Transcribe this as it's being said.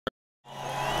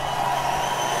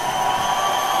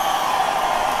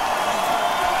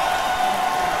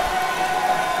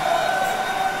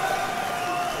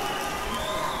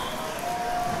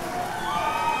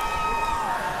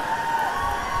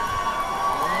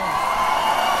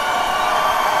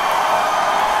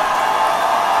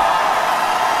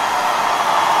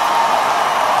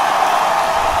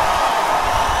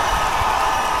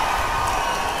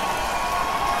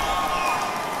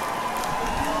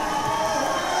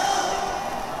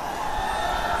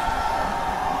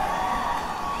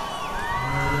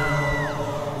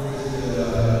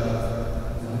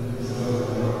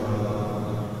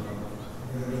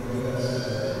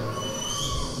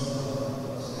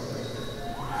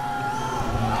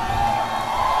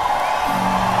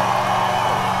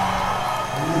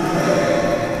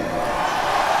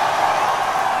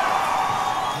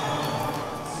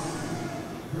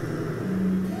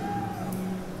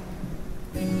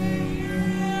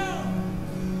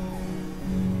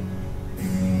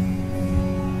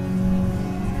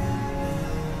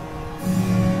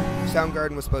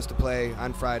Soundgarden was supposed to play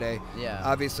on Friday. Yeah.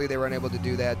 Obviously, they were unable to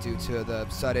do that due to the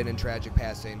sudden and tragic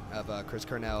passing of Chris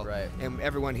Cornell. Right. And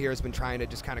everyone here has been trying to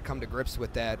just kind of come to grips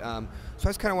with that. So I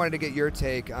just kind of wanted to get your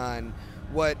take on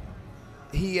what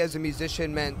he as a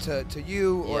musician meant to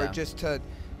you, or just to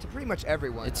pretty much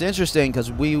everyone. It's interesting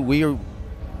because we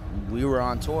were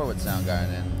on tour with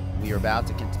Soundgarden, and we were about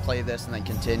to play this and then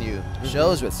continue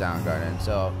shows with Soundgarden.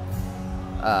 So,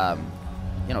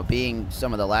 you know, being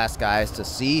some of the last guys to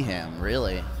see him,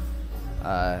 really,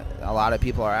 a lot of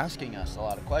people are asking us a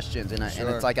lot of questions, and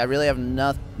it's like I really have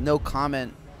no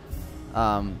comment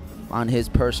on his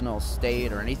personal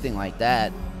state or anything like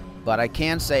that. But I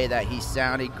can say that he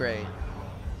sounded great.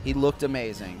 He looked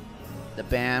amazing. The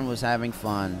band was having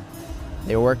fun.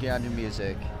 They were working on new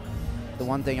music. The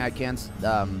one thing I can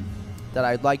that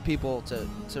I'd like people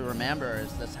to remember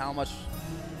is that's how much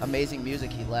amazing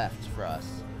music he left for us.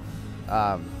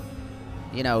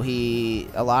 You know,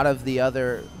 a lot of the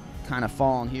other kind of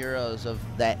fallen heroes of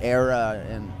that era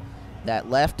and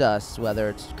that left us, whether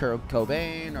it's Kurt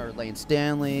Cobain or Lane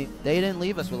Stanley, they didn't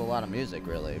leave us with a lot of music,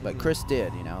 really. But Chris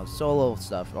did, you know, solo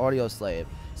stuff, Audio Slave,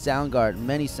 Soundgarden,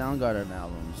 many Soundgarden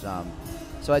albums.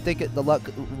 So I think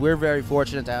we're very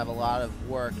fortunate to have a lot of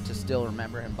work to still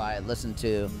remember him by, listen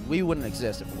to. We wouldn't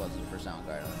exist if it wasn't for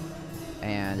Soundgarden.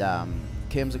 And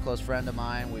Kim's a close friend of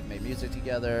mine. We've made music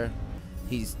together.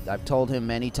 I've told him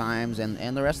many times,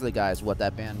 and the rest of the guys, what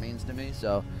that band means to me,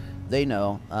 so they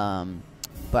know.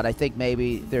 But I think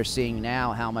maybe they're seeing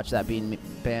now how much that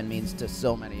band means to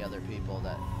so many other people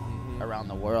that around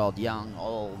the world, young,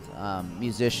 old,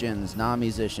 musicians,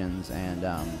 non-musicians, and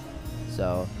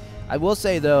so I will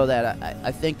say though that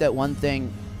I think that one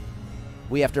thing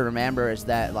we have to remember is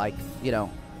that, like, you know,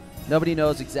 nobody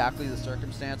knows exactly the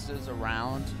circumstances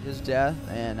around his death,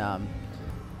 and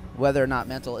whether or not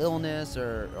mental illness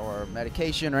or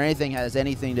medication or anything has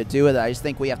anything to do with it. I just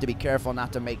think we have to be careful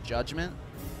not to make judgment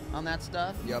on that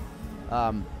stuff. Yep.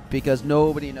 Because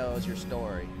nobody knows your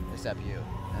story except you,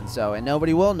 and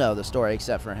nobody will know the story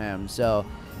except for him. So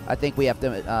I think we have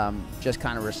to just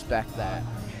kind of respect that.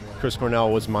 Chris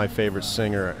Cornell was my favorite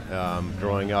singer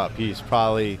growing up. He's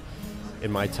probably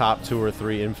in my top 2 or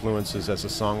 3 influences as a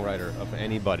songwriter of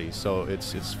anybody. So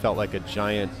it's felt like a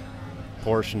giant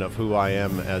portion of who I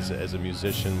am as a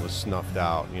musician was snuffed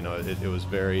out. You know, it was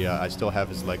very. I still have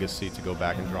his legacy to go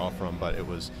back and draw from, but it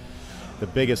was the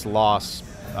biggest loss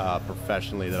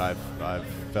professionally that I've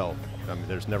felt. I mean,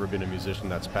 there's never been a musician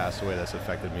that's passed away that's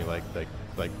affected me like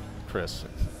Chris.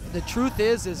 The truth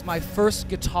is my first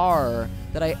guitar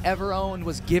that I ever owned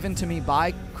was given to me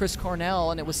by Chris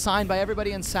Cornell, and it was signed by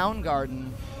everybody in Soundgarden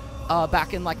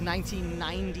back in like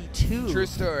 1992. True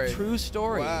story. True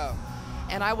story. Wow.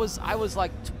 And I was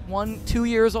like 2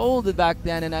 years old back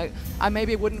then, and I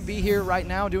maybe wouldn't be here right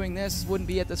now doing this, wouldn't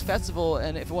be at this festival,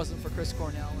 and if it wasn't for Chris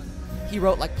Cornell. And he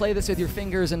wrote like "Play This With Your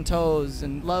Fingers and Toes"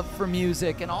 and "Love for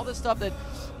Music" and all this stuff that,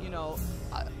 you know,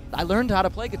 I learned how to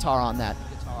play guitar on that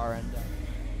guitar, and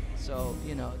so,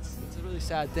 you know, it's a really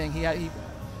sad thing. He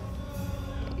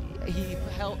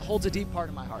holds a deep part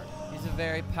in my heart. He's a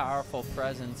very powerful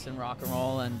presence in rock and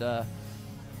roll, and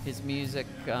his music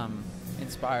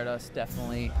inspired us,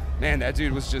 definitely. Man, that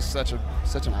dude was just such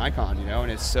an icon, you know,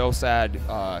 and it's so sad.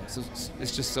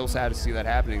 It's just so sad to see that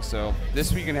happening. So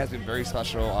this weekend has been very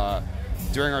special.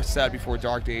 During our set before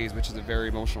Dark Days, which is a very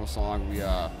emotional song, we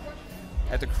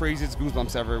had the craziest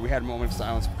goosebumps ever. We had a moment of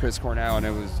silence for Chris Cornell, and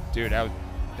it was, dude,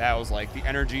 that was like the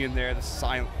energy in there, the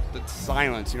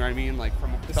silence, you know what I mean? Like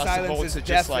from a festival to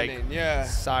just like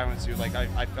silence, dude. Like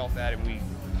I felt that, and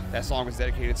that song was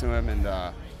dedicated to him, and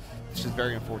it's just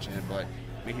very unfortunate, but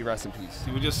may he rest in peace.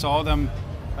 We just saw them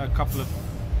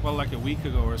like a week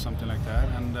ago or something like that,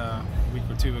 and a week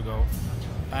or 2 ago,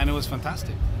 and it was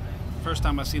fantastic. First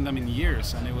time I've seen them in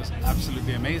years, and it was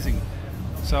absolutely amazing.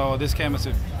 So this came as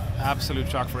an absolute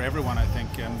shock for everyone, I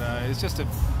think, and it's just a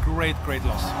great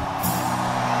loss.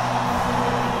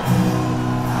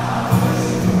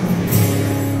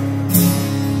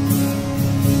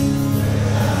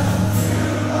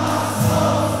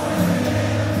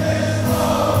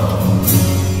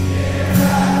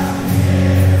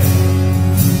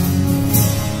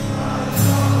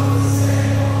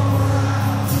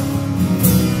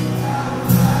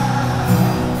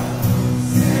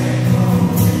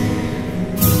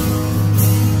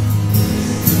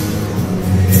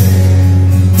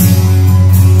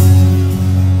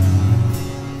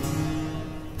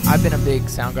 I've been a big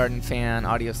Soundgarden fan,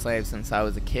 Audio Slave, since I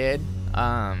was a kid.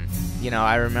 You know,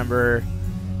 I remember,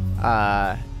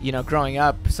 you know, growing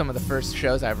up, some of the first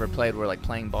shows I ever played were like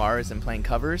playing bars and playing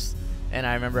covers. And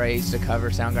I remember I used to cover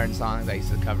Soundgarden songs. I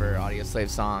used to cover Audioslave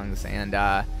songs, and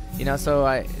you know, so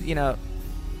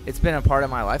it's been a part of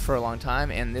my life for a long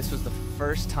time. And this was the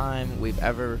first time we've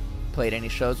ever played any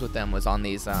shows with them, was on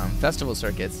these festival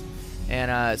circuits.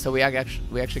 And so we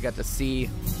actually got to see,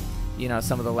 you know,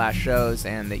 some of the last shows,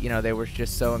 and you know, they were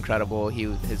just so incredible.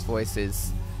 His voice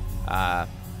is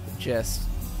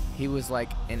he was like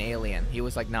an alien. He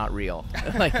was like not real.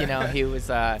 Like, you know,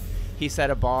 he set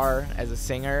a bar as a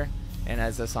singer and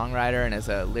as a songwriter and as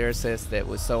a lyricist that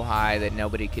was so high that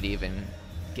nobody could even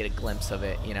get a glimpse of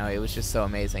it. You know, it was just so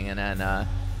amazing. And then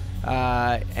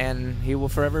and he will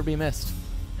forever be missed.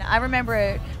 I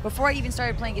remember before I even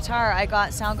started playing guitar, I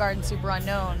got Soundgarden Super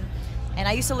Unknown, and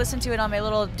I used to listen to it on my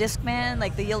little Discman,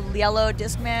 like the yellow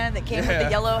Discman that came with the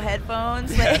yellow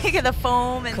headphones, like the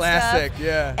foam and Classic, stuff.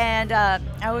 yeah. And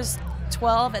I was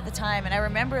 12 at the time, and I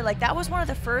remember like that was one of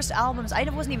the first albums. I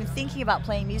wasn't even thinking about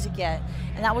playing music yet,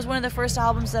 and that was one of the first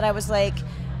albums that I was like,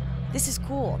 this is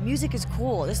cool. Music is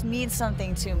cool. This means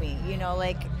something to me, you know,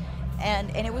 like.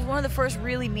 And it was one of the first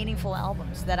really meaningful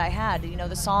albums that I had. You know,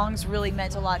 the songs really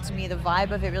meant a lot to me. The vibe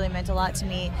of it really meant a lot to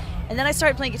me. And then I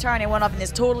started playing guitar, and I went off in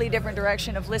this totally different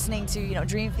direction of listening to, you know,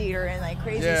 Dream Theater and like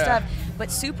crazy stuff.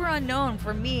 But Super Unknown,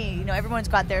 for me, you know, everyone's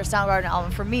got their Soundgarden album.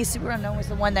 For me, Super Unknown was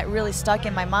the one that really stuck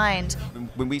in my mind.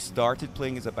 When we started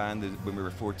playing as a band, when we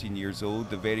were 14 years old,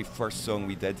 the very first song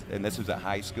we did, and this was at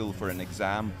high school for an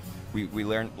exam, we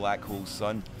learned Black Hole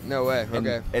Sun. No way,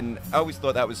 okay. And I always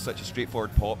thought that was such a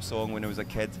straightforward pop song when I was a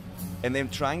kid. And then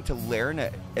trying to learn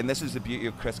it, and this is the beauty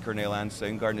of Chris Cornell and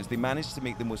Soundgarden, is they managed to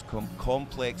make the most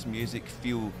complex music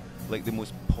feel like the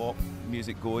most pop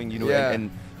music going, you know, and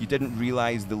you didn't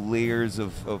realize the layers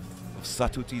of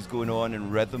subtleties going on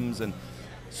and rhythms. And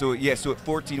so, yeah, so at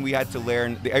 14 we had to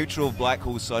learn, the outro of Black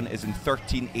Hole Sun is in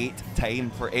 13/8 time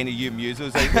for any of you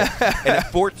musos out there. And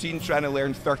at 14 trying to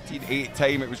learn 13/8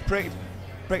 time, it was pretty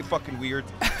fucking weird.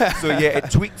 So yeah,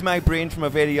 it tweaked my brain from a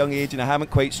very young age, and I haven't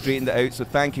quite straightened it out. So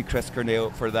thank you, Chris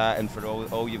Cornell, for that, and for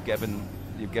all you've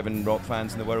given rock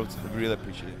fans in the world. I really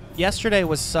appreciate it. Yesterday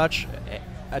was such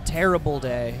a terrible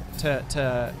day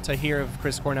to hear of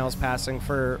Chris Cornell's passing.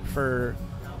 For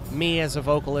me as a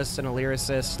vocalist and a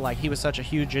lyricist, like, he was such a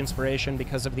huge inspiration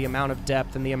because of the amount of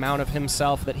depth and the amount of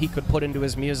himself that he could put into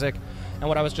his music. And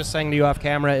what I was just saying to you off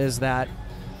camera is that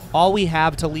all we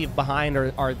have to leave behind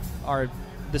are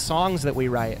the songs that we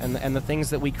write and the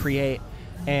things that we create.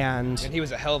 And he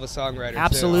was a hell of a songwriter,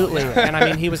 absolutely. too. And I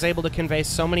mean, he was able to convey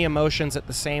so many emotions at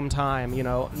the same time, you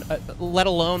know, let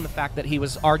alone the fact that he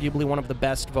was arguably one of the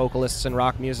best vocalists in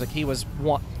rock music. He was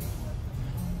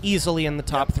easily in the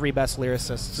top 3 best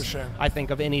lyricists, for sure, I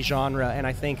think, of any genre. And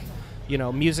I think, you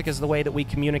know, music is the way that we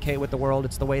communicate with the world.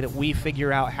 It's the way that we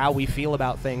figure out how we feel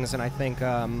about things. And I think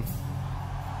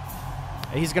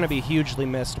he's going to be hugely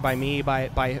missed by me, by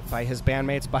his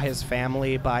bandmates, by his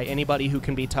family, by anybody who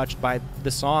can be touched by the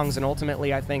songs. And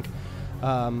ultimately, I think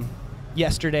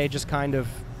yesterday just kind of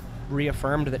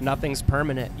reaffirmed that nothing's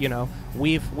permanent. You know,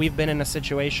 we've been in a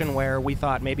situation where we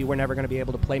thought maybe we're never going to be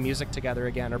able to play music together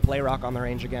again, or play Rock on the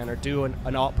Range again, or do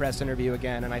an alt press interview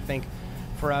again. And I think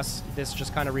for us, this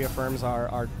just kind of reaffirms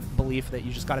our belief that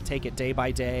you just got to take it day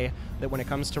by day, that when it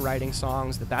comes to writing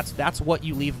songs, that's what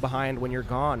you leave behind when you're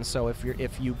gone. So if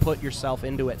you put yourself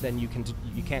into it, then you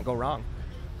can't go wrong.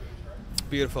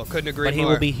 Beautiful. Couldn't agree more. But he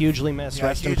will be hugely missed. Yeah,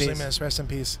 Rest in peace. Rest in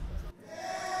peace.